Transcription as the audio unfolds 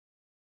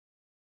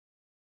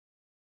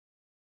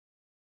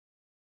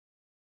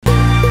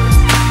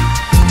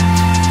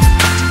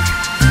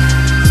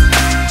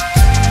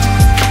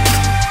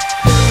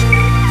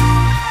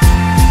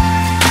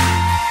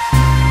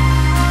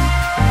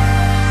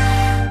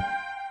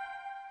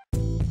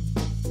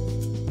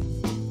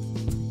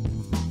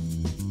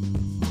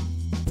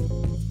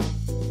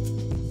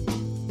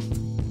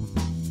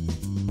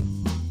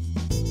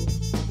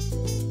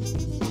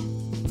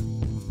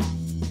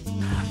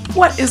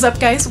What is up,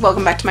 guys?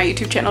 Welcome back to my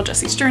YouTube channel,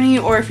 Jessi's Journey,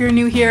 or if you're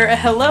new here,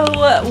 hello,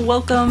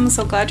 welcome,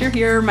 so glad you're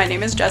here. My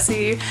name is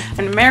Jessi.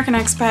 I'm an American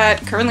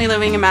expat, currently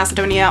living in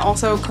Macedonia,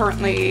 also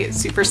currently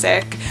super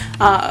sick.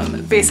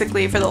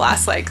 Basically for the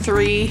last like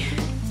three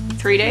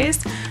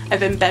days I've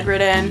been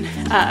bedridden.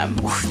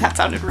 That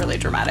sounded really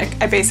dramatic.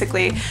 I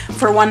basically,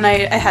 for one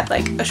night I had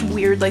like a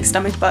weird like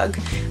stomach bug,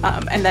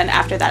 and then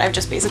after that I've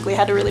just basically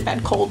had a really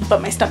bad cold,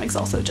 but my stomach's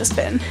also just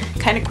been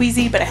kind of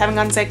queasy, but I haven't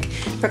gotten sick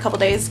for a couple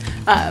days.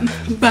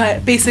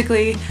 But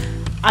basically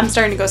I'm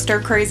starting to go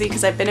stir crazy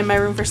because I've been in my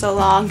room for so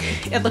long.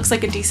 It looks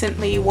like a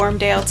decently warm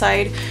day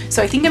outside,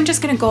 so I think I'm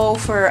just gonna go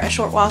for a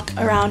short walk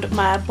around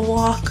my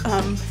block.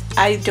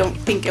 I don't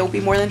think it will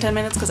be more than 10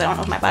 minutes because I don't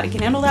know if my body can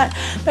handle that,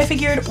 but I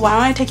figured why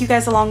don't I take you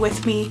guys along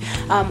with me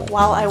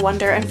while I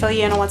wander and fill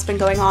you in on what's been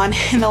going on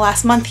in the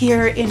last month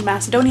here in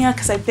Macedonia,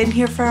 because I've been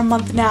here for a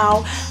month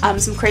now.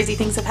 Some crazy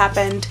things have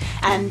happened,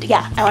 and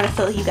yeah, I want to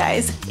fill you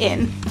guys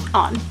in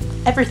on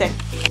everything.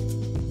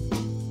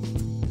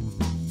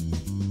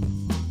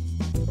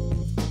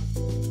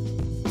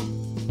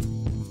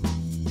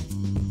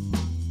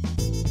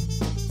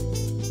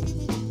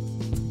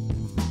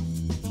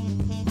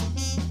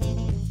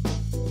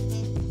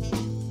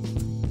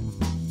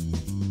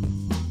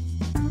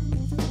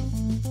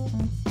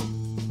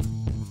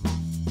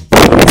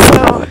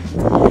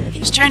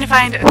 Just trying to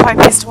find a quiet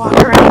place to walk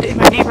around in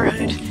my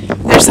neighborhood.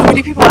 There's so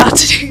many people out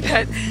today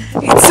that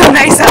it's so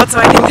nice out, so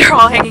I think they're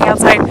all hanging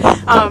outside.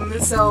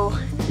 So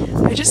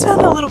I just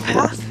found a little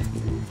path.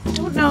 I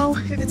don't know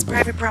if it's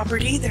private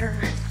property. There are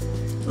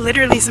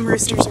literally some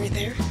roosters right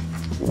there.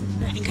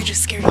 I think I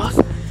just scared off.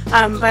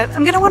 But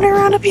I'm gonna wander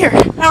around up here.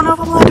 I don't know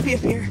if I'm allowed to be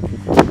up here,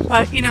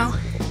 but you know,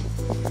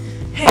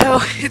 hey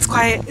oh, it's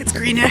quiet, it's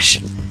greenish.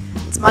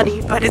 It's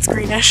muddy, but it's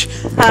greenish.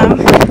 I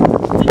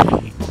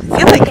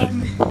feel like I'm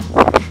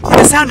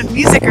the sound of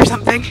music or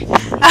something.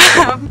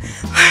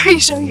 Let me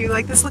show you.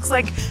 Like, this looks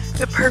like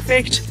the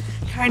perfect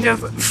kind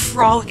of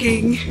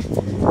frolicking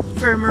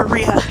for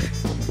Maria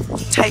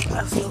type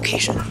of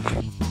location.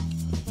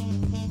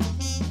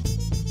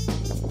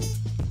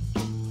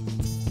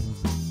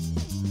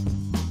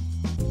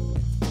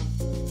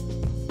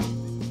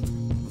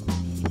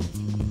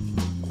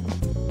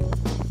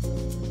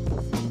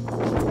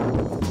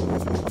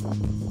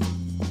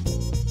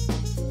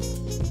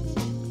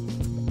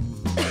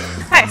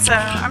 So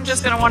I'm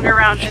just gonna wander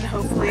around and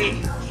hopefully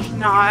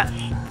not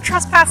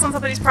trespass on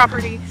somebody's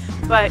property,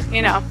 but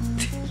you know,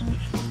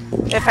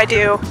 if I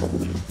do,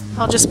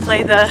 I'll just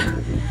play the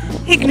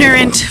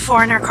ignorant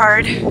foreigner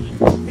card,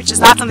 which is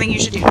not something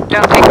you should do.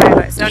 Don't take my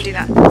advice, don't do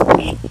that.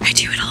 I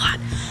do it a lot.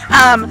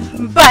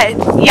 But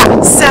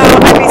yeah, so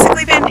I've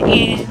basically been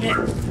in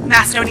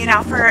Macedonia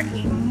now for a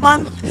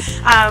month.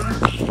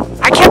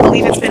 I can't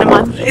believe it's been a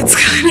month. It's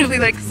literally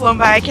like flown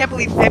by. I can't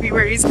believe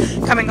February's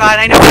coming on.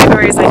 I know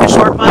February is like a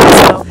short month,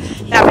 so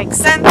that makes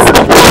sense.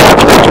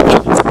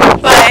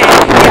 But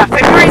yeah,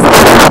 February's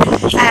done,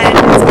 and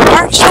it's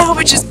March now,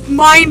 which is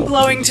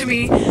mind-blowing to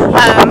me.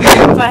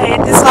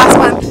 But this last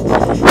month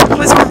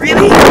was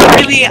really,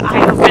 really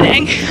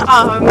eye-opening.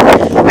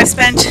 I've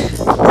spent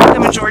the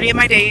majority of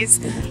my days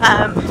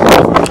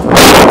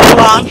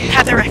along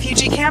at the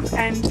refugee camp,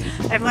 and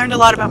I've learned a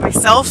lot about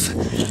myself.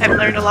 I've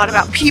learned a lot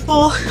about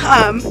people.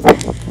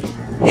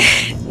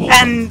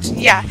 And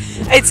yeah,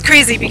 it's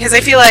crazy because I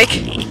feel like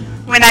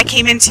when I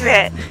came into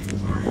it,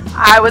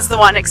 I was the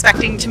one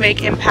expecting to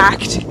make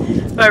impact,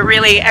 but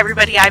really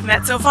everybody I've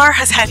met so far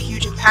has had a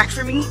huge impact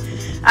for me.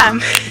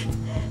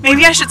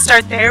 Maybe I should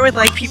start there with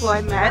like people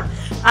I met.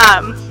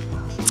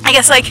 I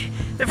guess like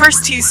the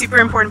first two super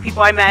important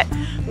people I met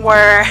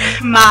were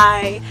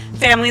my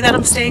family that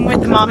I'm staying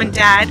with, the mom and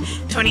dad,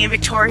 Tony and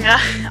Victoria.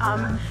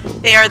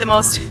 They are the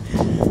most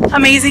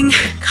amazing,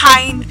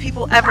 kind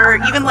people ever.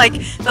 Even like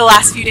the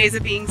last few days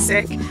of being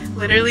sick,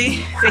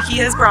 literally Vicky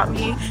has brought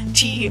me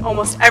tea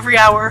almost every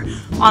hour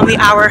on the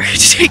hour to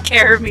take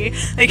care of me.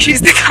 Like,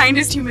 she's the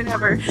kindest human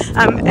ever.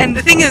 And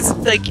the thing is,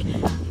 like,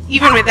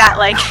 even with that,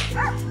 like,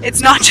 it's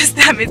not just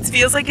them. It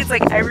feels like it's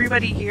like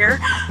everybody here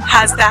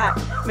has that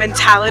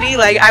mentality.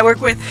 Like, I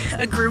work with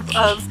a group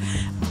of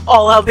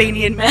all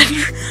Albanian men,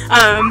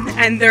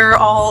 and they're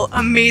all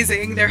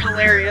amazing. They're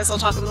hilarious. I'll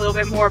talk a little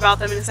bit more about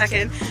them in a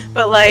second,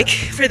 but like,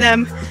 for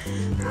them,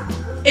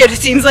 it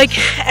seems like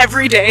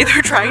every day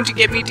they're trying to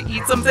get me to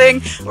eat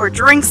something or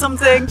drink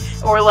something,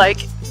 or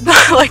like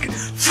not like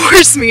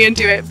force me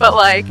into it, but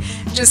like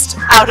just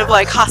out of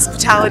like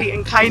hospitality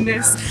and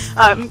kindness.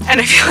 And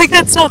I feel like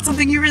that's not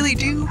something you really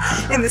do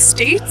in the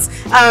States.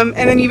 And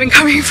then even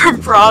coming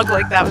from Prague,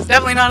 like, that was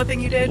definitely not a thing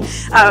you did.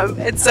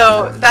 And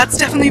so that's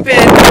definitely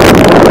been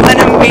an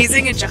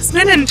amazing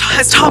adjustment, and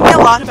has taught me a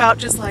lot about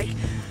just like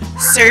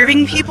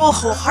serving people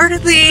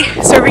wholeheartely,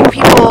 serving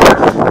people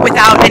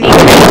without any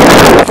kind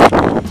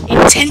of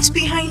intent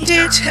behind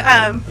it,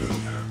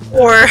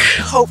 or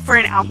hope for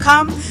an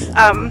outcome.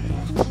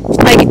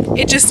 Like,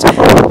 it just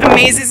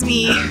amazes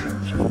me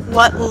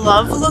what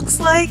love looks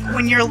like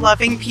when you're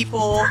loving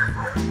people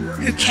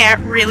who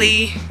can't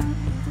really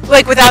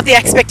like without the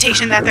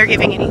expectation that they're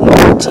giving anything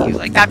back to you.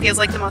 Like that feels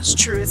like the most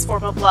truest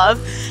form of love.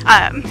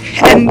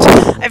 And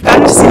I've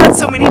gotten to see that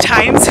so many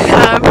times.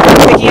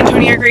 Vicky and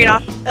Tony are great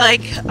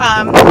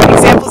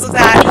examples of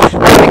that. The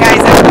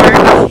guys at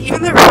work,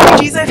 even the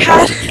refugees I've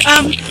had.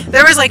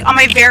 There was like on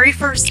my very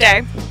first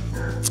day,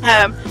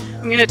 I'm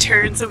going to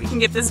turn so we can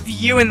get this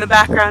view in the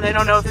background. I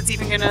don't know if it's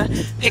even going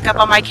to pick up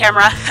on my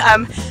camera.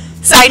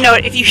 Side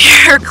note, if you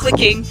hear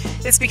clicking,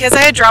 it's because I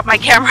had dropped my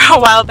camera a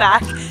while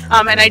back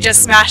and I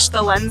just smashed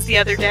the lens the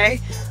other day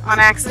on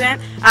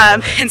accident.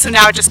 And so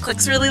now it just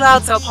clicks really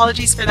loud, so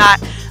apologies for that.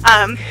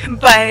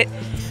 But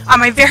on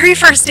my very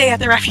first day at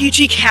the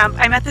refugee camp,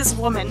 I met this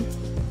woman.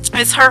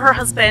 It's her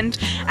husband,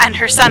 and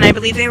her son. I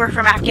believe they were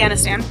from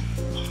Afghanistan.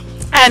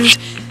 And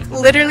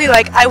literally,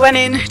 like, I went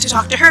in to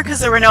talk to her because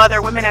there were no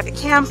other women at the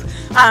camp.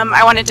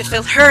 I wanted to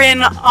fill her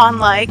in on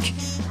like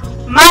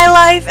my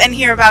life and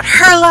hear about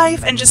her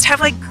life and just have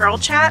like girl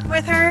chat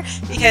with her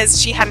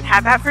because she hadn't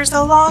had that for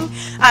so long.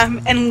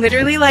 And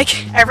literally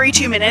like every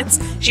 2 minutes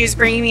she was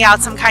bringing me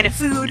out some kind of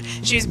food,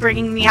 she was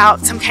bringing me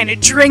out some kind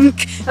of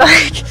drink,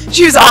 like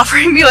she was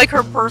offering me like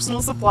her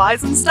personal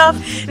supplies and stuff.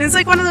 And it's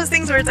like one of those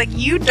things where it's like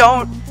you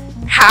don't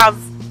have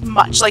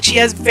much, like she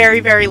has very,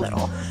 very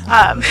little.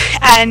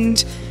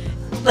 And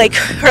like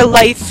her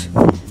life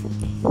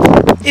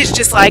is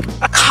just like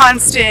a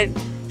constant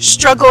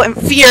struggle and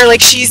fear.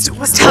 Like she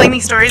was telling me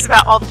stories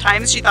about all the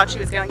times she thought she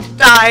was going to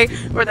die,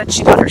 or that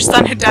she thought her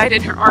son had died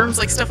in her arms,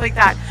 like stuff like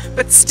that.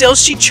 But still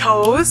she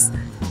chose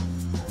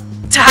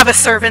to have a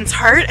servant's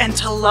heart and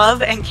to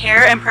love and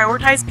care and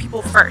prioritize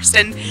people first.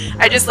 And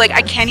I just like,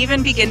 I can't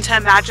even begin to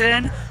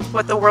imagine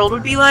what the world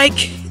would be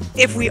like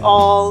if we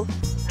all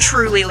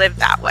truly lived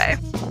that way.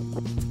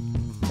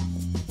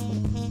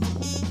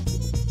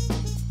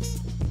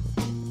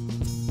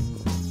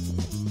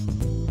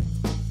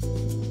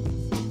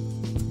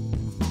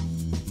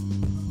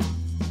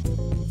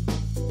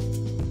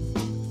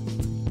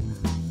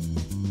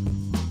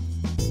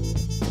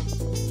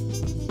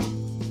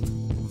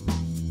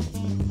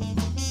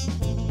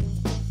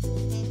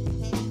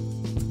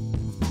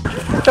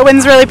 The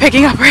wind's really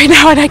picking up right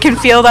now and I can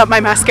feel that my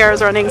mascara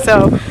is running,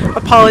 so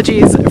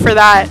apologies for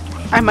that.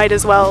 I might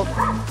as well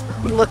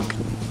look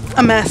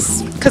a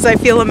mess because I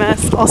feel a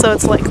mess. Also,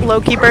 it's like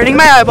low-key burning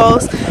my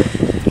eyeballs.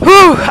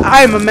 Whew,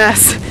 I'm a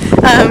mess.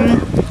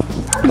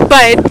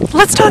 But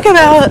let's talk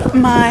about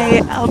my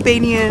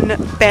Albanian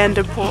band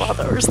of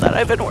brothers that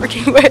I've been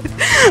working with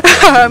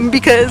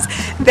because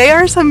they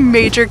are some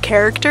major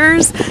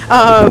characters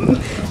and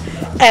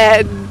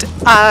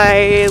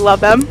I love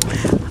them.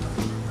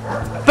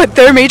 But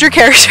they're major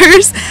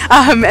characters,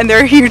 and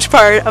they're a huge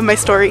part of my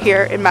story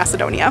here in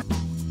Macedonia.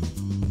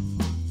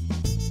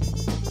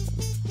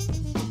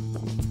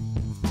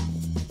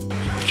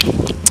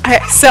 Okay,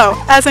 so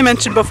as I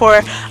mentioned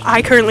before,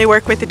 I currently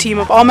work with a team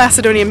of all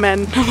Macedonian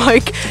men. I'm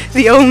like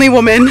the only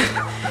woman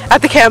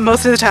at the camp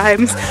most of the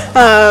times.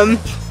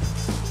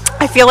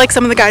 I feel like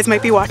some of the guys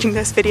might be watching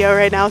this video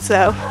right now,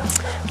 so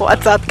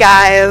what's up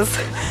guys?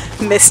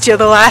 Missed you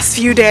the last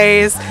few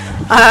days.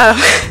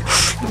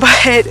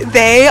 But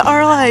they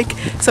are like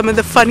some of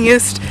the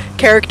funniest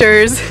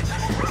characters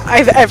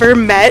I've ever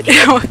met.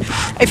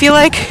 I feel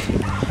like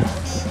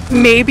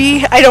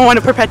maybe I don't want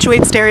to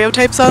perpetuate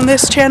stereotypes on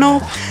this channel,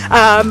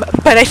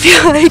 but I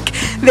feel like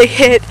they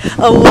hit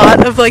a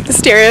lot of like the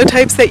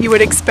stereotypes that you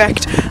would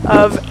expect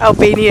of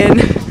Albanian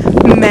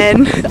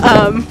men.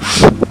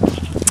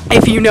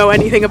 If you know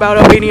anything about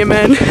Albanian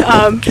men.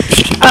 One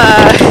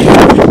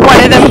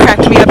of them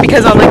cracked me up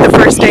because on like the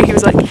first day he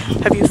was like,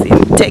 "Have you seen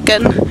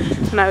Taken?"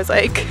 And I was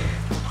like,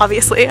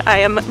 obviously, I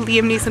am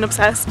Liam Neeson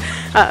obsessed.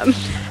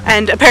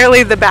 And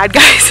apparently the bad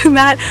guys in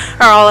that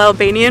are all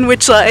Albanian,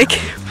 which like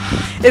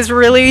is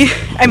really,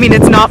 I mean,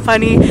 it's not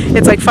funny.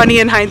 It's like funny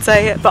in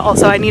hindsight, but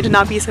also I need to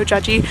not be so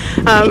judgy.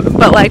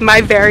 But like my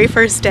very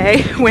first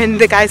day when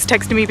the guys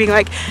texted me being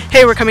like,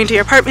 "Hey, we're coming to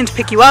your apartment to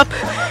pick you up.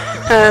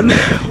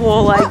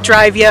 We'll like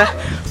drive you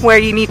where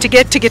you need to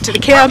get to the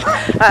camp."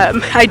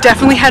 I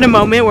definitely had a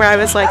moment where I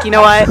was like, you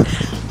know what?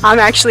 I'm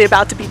actually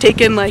about to be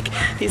taken. Like,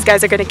 these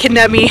guys are gonna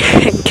kidnap me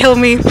and kill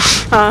me,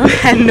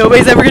 and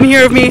nobody's ever gonna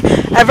hear of me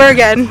ever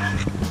again,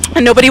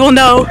 and nobody will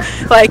know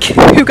like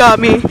who got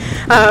me,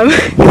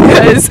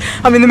 because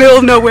I'm in the middle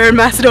of nowhere in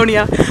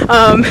Macedonia,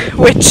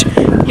 which,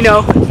 you know,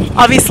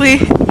 obviously,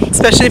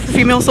 especially for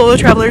female solo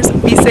travelers,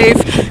 be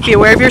safe, be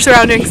aware of your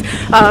surroundings,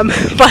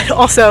 but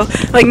also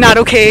like not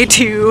okay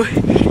to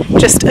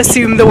just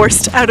assume the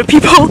worst out of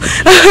people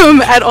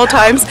at all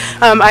times.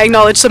 I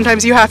acknowledge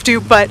sometimes you have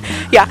to, but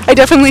yeah, I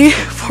definitely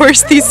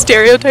forced these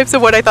stereotypes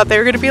of what I thought they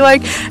were going to be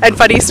like. And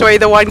funny story,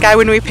 the one guy,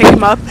 when we pick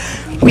him up,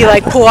 we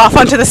like pull off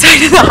onto the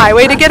side of the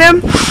highway to get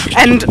him,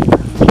 and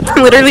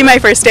literally my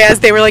first day as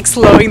they were like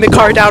slowing the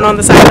car down on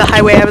the side of the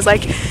highway, I was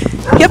like,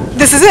 yep,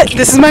 this is it,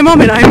 this is my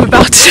moment, I'm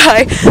about to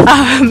die.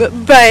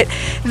 But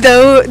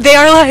though they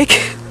are like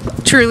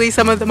truly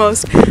some of the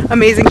most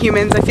amazing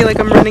humans, I feel like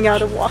I'm running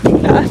out of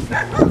walking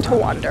path to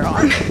wander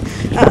on,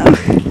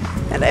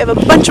 and I have a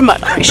bunch of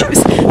mud on my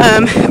shoes,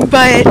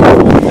 but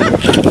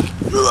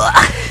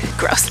ugh,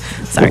 gross.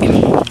 sorry,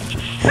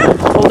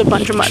 pulled a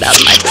bunch of mud out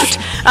of my boot.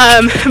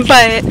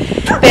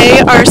 But they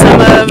are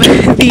some of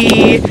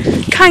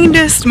the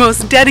kindest,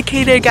 most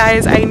dedicated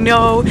guys I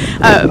know.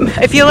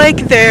 I feel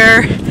like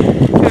they're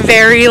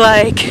very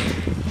like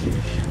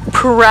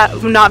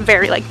not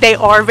very, like, they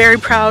are very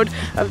proud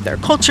of their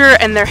culture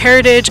and their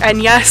heritage,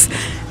 and yes,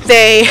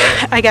 they,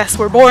 I guess,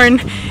 were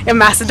born in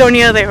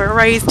Macedonia, they were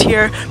raised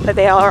here, but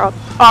they are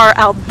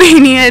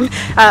Albanian.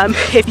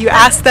 If you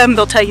ask them,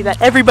 they'll tell you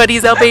that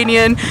everybody's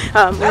Albanian.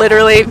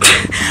 Literally,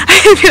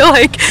 I feel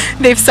like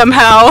they've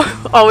somehow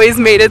always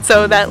made it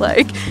so that,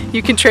 like,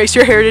 you can trace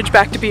your heritage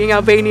back to being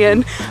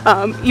Albanian,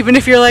 even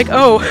if you're like,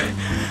 oh,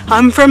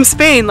 I'm from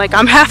Spain, like,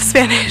 I'm half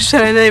Spanish,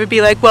 and they would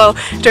be like, well,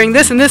 during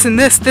this and this and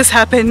this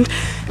happened,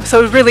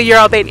 so really you're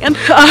Albanian.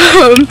 But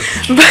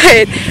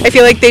I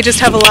feel like they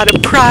just have a lot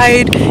of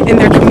pride in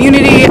their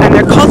community and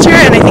their culture,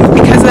 and I think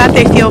because of that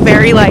they feel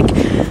very, like,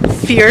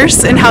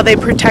 fierce in how they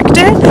protect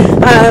it,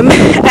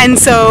 and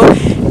so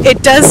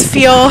it does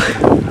feel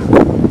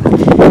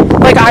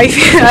like,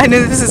 I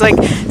know this is, like,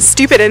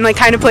 stupid and, like,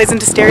 kind of plays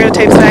into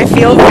stereotypes, but I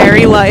feel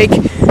very, like,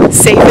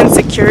 safe and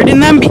secured in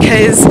them,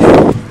 because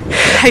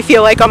I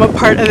feel like I'm a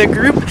part of the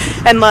group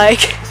and,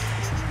 like,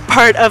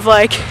 part of,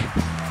 like,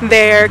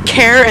 their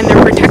care and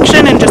their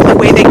protection and just the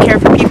way they care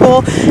for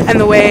people and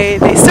the way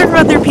they serve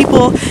other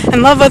people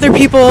and love other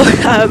people.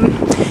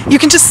 You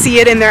can just see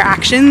it in their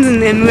actions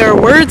and in their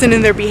words and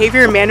in their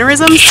behavior and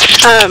mannerisms.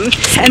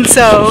 And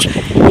so,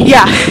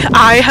 yeah,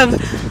 I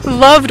have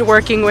loved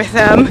working with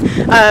them.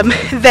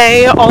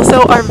 They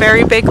also are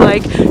very big,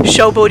 like,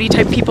 showboaty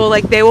type people.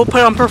 Like, they will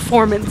put on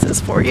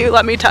performances for you,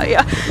 let me tell you.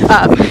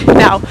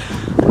 Now,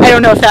 I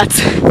don't know if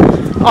that's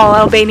all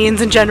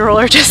Albanians in general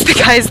or just the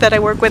guys that I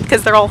work with,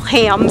 because they're all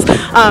hams,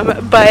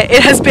 but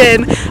it has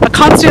been a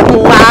constant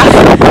laugh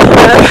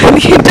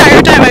the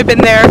entire time I've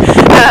been there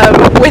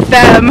with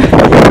them.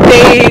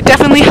 They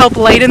definitely help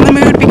lighten the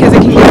mood because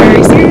it can get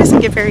very serious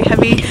and get very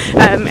heavy,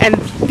 and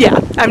yeah,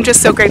 I'm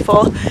just so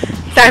grateful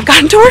that I've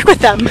gotten to work with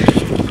them.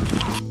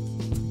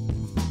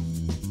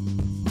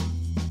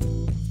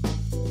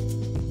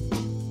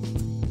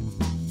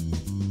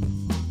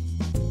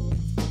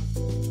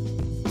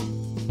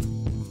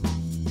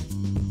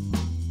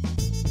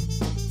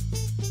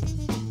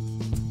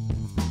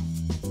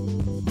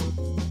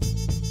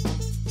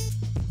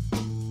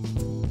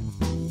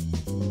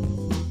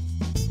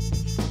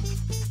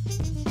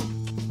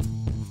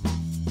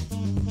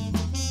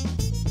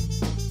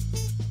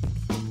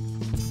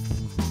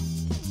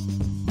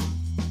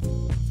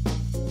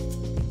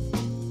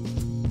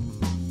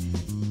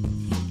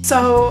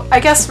 So I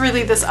guess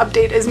really this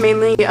update is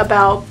mainly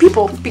about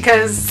people,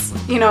 because,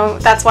 you know,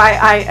 that's why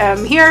I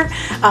am here.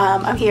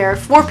 I'm here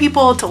for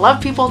people, to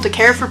love people, to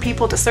care for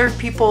people, to serve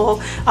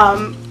people,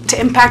 to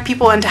impact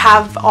people, and to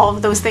have all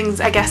of those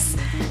things, I guess,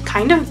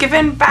 kind of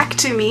given back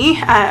to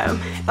me.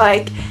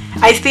 Like,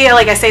 I feel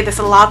like I say this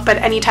a lot, but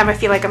anytime I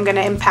feel like I'm going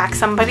to impact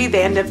somebody,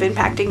 they end up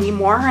impacting me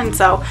more. And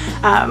so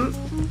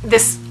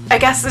this, I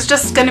guess, is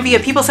just going to be a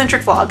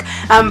people-centric vlog.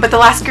 But the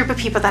last group of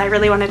people that I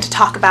really wanted to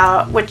talk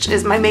about, which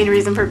is my main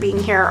reason for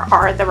being here,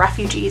 are the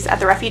refugees at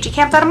the refugee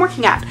camp that I'm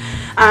working at.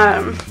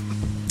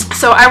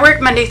 So I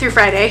work Monday through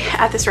Friday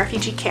at this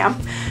refugee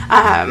camp,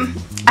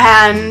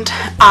 and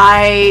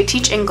I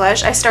teach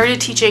English. I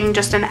started teaching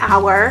just an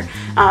hour,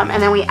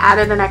 and then we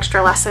added an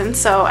extra lesson,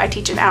 so I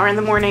teach an hour in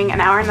the morning, an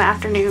hour in the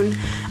afternoon.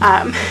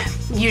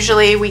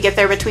 Usually we get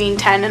there between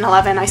 10 and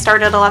 11. I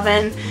start at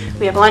 11,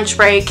 we have a lunch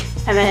break,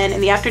 and then in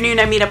the afternoon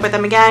I meet up with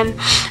them again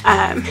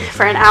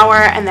for an hour,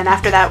 and then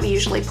after that we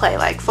usually play,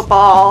 like,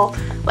 football,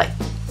 like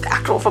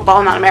actual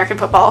football, not American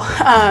football,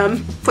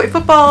 play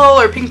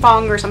football or ping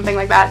pong or something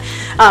like that.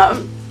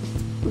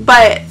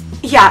 But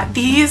yeah,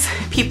 these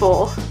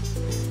people,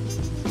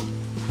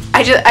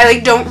 I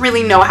like don't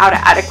really know how to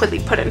adequately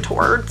put into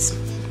words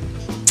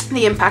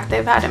the impact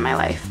they've had in my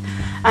life.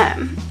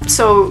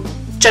 So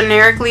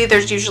generically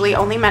there's usually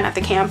only men at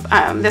the camp.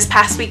 This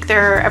past week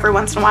there, every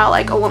once in a while,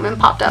 like, a woman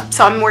popped up.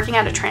 So I'm working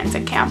at a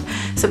transit camp,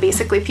 so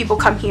basically people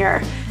come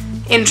here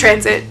in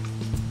transit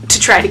to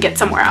try to get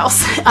somewhere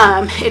else.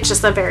 It's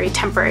just a very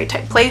temporary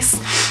type place.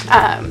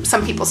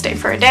 Some people stay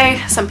for a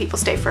day, some people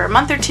stay for a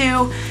month or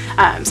two,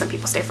 some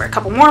people stay for a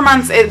couple more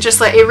months. It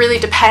just, like, it really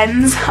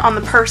depends on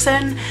the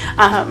person.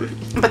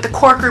 But the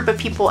core group of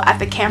people at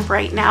the camp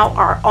right now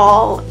are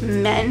all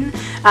men,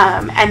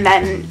 and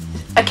then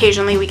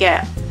occasionally we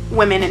get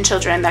women and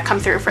children that come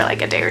through for,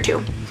 like, a day or two,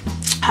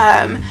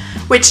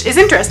 which is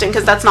interesting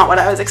because that's not what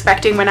I was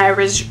expecting when I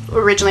was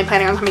originally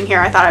planning on coming here.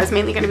 I thought I was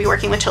mainly going to be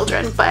working with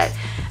children, but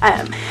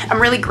I'm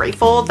really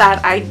grateful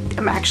that I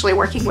am actually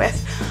working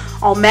with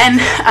all men.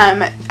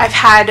 I've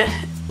had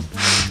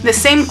the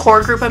same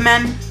core group of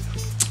men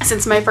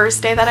since my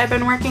first day that I've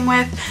been working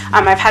with.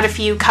 I've had a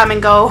few come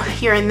and go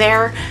here and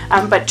there,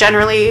 but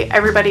generally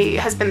everybody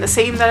has been the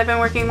same that I've been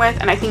working with,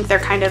 and I think they're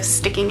kind of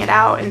sticking it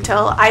out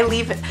until I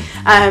leave,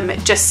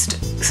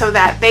 just so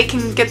that they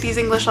can get these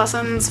English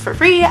lessons for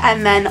free.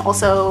 And then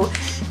also,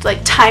 like,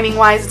 timing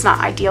wise, it's not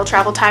ideal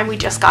travel time. We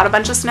just got a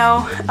bunch of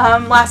snow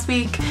last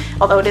week,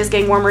 although it is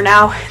getting warmer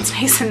now. It's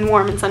nice and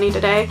warm and sunny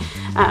today.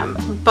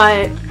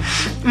 But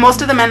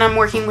most of the men I'm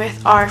working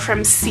with are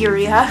from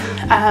Syria,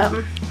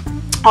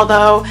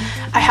 although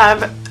I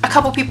have a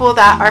couple people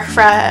that are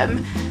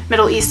from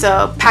Middle East,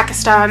 so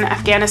Pakistan,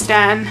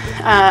 Afghanistan,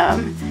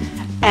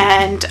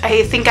 and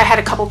I think I had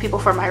a couple people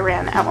from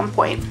Iran at one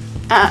point.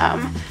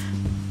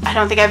 I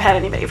don't think I've had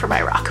anybody from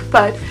Iraq,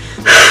 but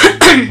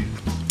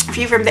a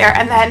few from there,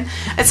 and then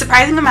a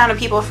surprising amount of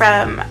people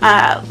from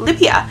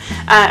Libya,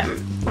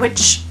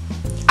 which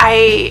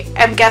I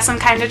guess I'm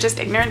kind of just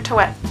ignorant to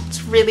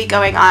what's really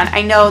going on.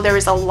 I know there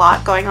is a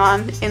lot going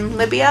on in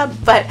Libya,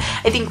 but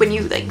I think when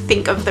you like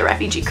think of the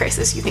refugee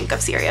crisis, you think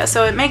of Syria,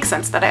 so it makes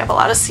sense that I have a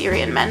lot of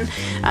Syrian men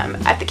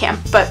at the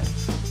camp. But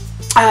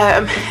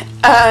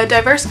a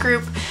diverse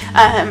group.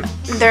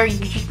 They're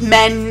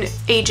men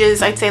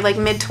ages, I'd say, like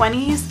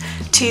mid-20s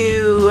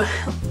to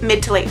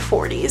mid to late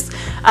 40s.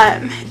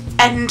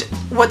 And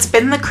what's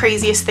been the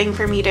craziest thing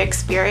for me to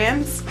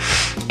experience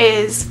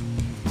is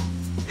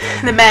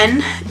the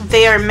men.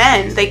 They are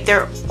men, like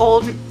they're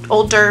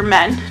older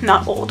men,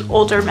 not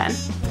older men.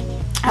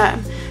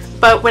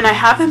 But when I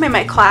have them in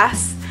my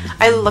class,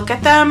 I look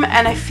at them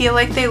and I feel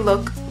like they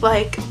look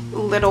like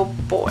little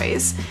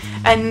boys.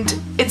 And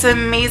it's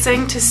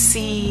amazing to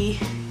see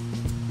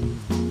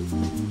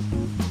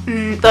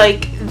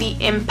like the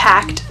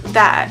impact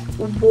that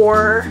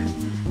war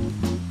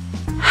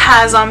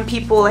has on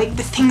people, like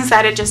the things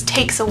that it just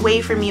takes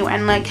away from you.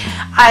 And like,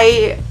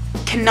 I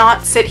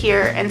cannot sit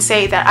here and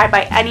say that I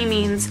by any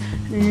means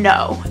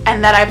know,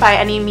 and that I by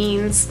any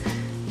means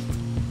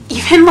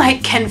even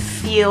like can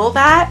feel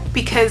that,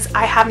 because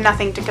I have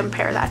nothing to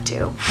compare that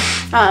to.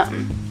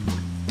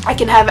 I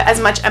can have as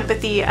much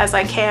empathy as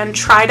I can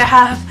try to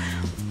have,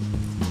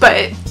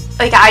 but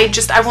like I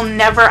will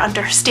never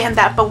understand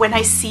that. But when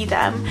I see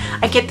them,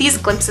 I get these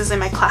glimpses in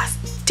my class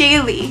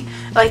daily,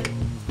 like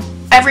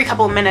every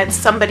couple of minutes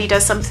somebody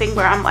does something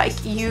where I'm like,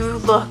 you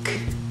look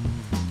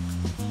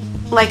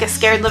like a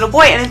scared little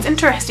boy. And it's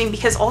interesting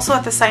because also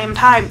at the same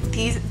time,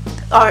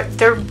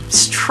 they're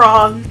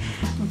strong,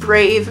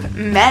 brave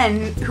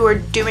men who are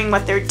doing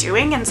what they're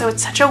doing, and so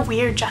it's such a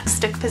weird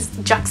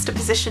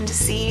juxtaposition to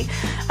see,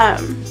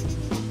 and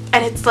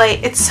it's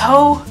like, it's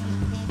so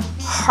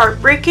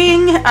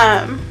heartbreaking.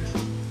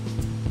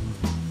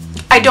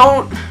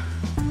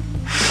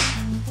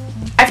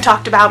 I've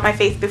talked about my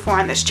faith before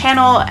on this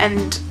channel,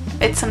 and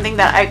it's something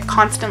that I've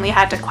constantly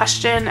had to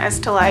question as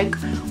to like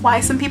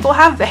why some people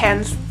have the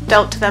hands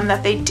dealt to them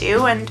that they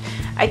do. And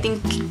I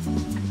think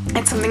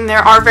it's something, there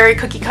are very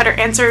cookie cutter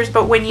answers,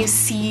 but when you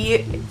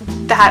see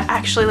that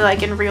actually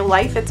like in real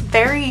life, it's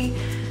very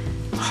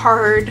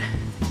hard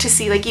to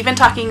see. Like even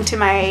talking to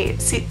my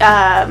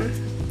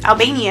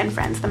Albanian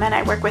friends, the men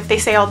I work with, they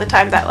say all the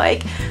time that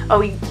like,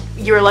 oh,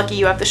 you're lucky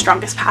you have the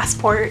strongest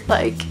passport,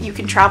 like you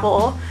can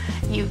travel,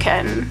 you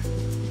can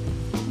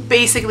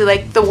basically,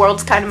 like, the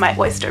world's kind of my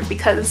oyster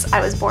because I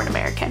was born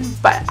American,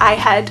 but I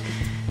had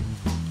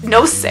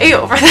no say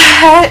over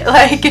that.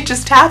 Like, it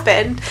just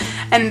happened,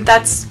 and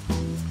that's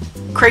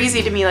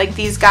crazy to me. Like,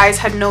 these guys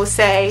had no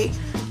say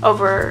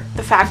over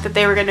the fact that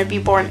they were going to be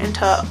born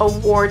into a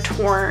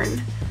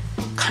war-torn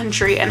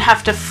country and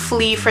have to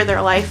flee for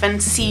their life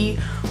and see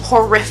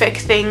horrific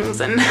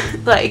things and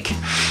like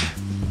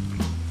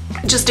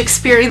just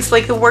experience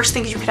like the worst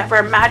things you could ever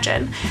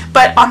imagine.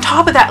 But on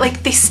top of that,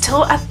 like, they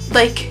still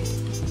like,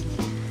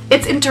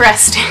 it's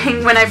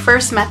interesting when I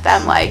first met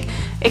them, like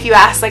if you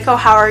ask like, oh,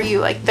 how are you,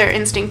 like their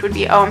instinct would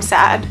be, oh, I'm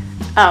sad,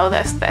 oh,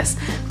 this.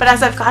 But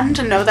as I've gotten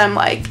to know them,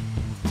 like,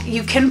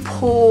 you can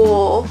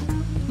pull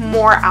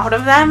more out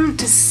of them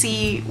to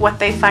see what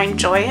they find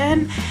joy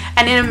in,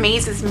 and it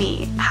amazes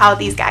me how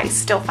these guys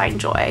still find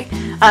joy.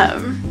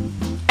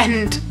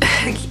 And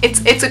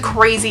it's a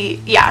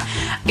crazy, yeah,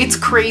 it's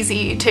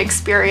crazy to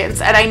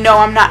experience, and I know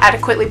I'm not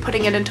adequately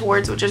putting it into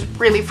words, which is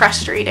really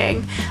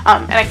frustrating.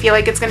 And I feel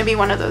like it's going to be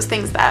one of those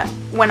things that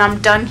when I'm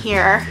done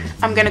here,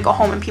 I'm going to go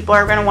home and people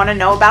are going to want to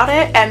know about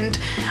it, and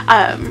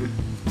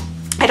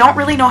I don't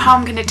really know how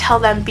I'm going to tell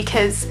them,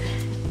 because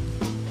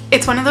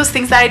it's one of those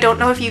things that I don't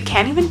know if you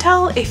can even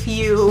tell, if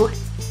you,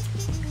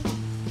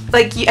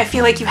 like, I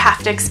feel like you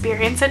have to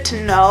experience it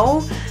to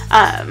know,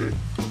 and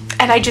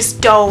I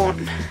just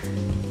don't,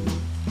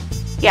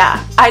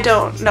 yeah, I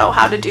don't know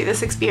how to do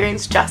this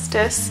experience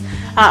justice,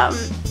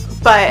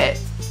 but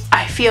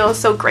I feel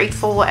so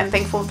grateful and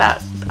thankful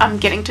that I'm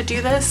getting to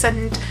do this,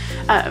 and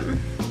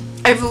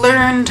I've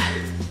learned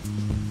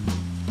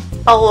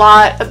a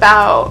lot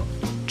about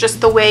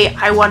just the way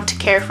I want to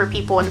care for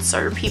people and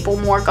serve people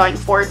more going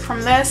forward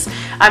from this.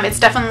 It's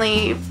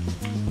definitely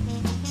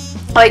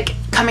like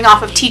coming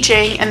off of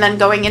teaching and then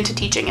going into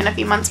teaching in a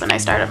few months when I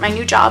start at my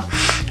new job.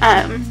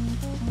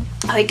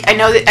 like, I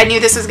knew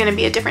this was going to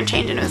be a different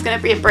change and it was going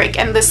to be a break,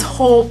 and this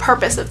whole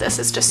purpose of this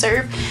is to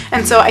serve.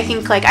 And so I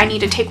think like I need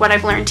to take what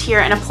I've learned here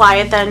and apply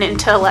it then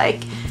into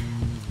like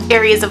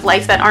areas of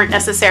life that aren't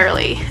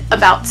necessarily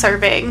about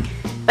serving,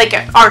 like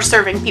are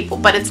serving people,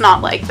 but it's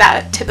not like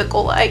that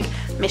typical like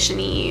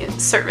mission-y,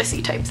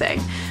 service-y type thing.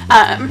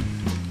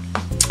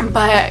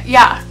 But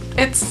yeah,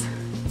 it's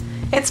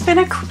been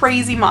a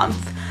crazy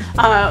month.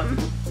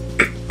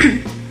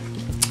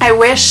 I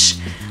wish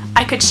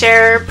I could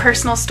share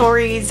personal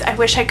stories. I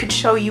wish I could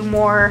show you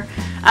more,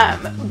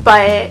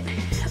 but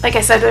like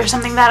I said, there's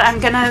something that I'm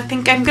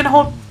gonna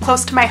hold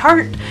close to my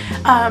heart,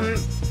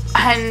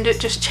 and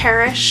just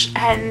cherish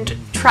and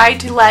try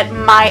to let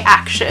my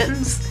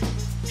actions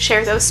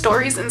share those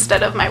stories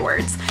instead of my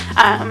words.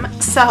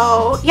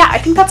 So yeah, I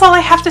think that's all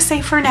I have to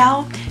say for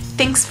now.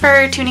 Thanks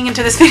for tuning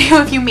into this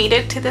video if you made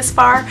it to this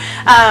far,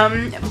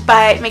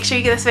 but make sure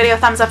you give this video a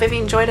thumbs up if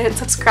you enjoyed it.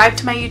 Subscribe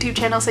to my YouTube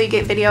channel so you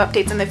get video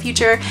updates in the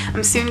future.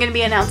 I'm soon going to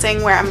be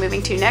announcing where I'm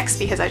moving to next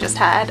because I just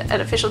had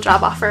an official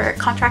job offer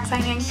contract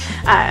signing,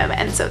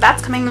 and so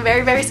that's coming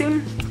very, very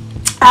soon.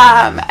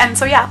 And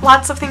so yeah,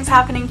 lots of things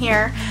happening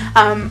here.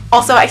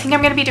 Also, I think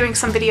I'm going to be doing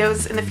some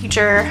videos in the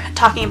future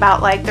talking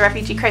about like the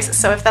refugee crisis,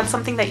 so if that's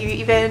something that you're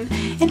even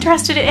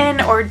interested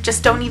in or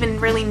just don't even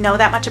really know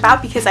that much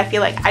about, because I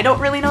feel like I don't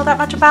really know that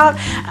much about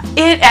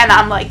it and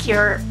I'm like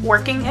here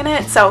working in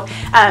it, so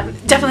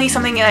definitely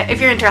something that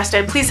if you're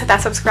interested, please hit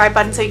that subscribe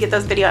button so you get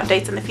those video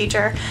updates in the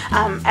future,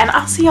 and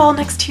I'll see you all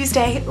next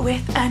Tuesday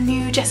with a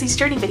new Jessi's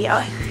Journey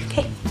video.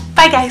 Okay,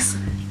 bye guys!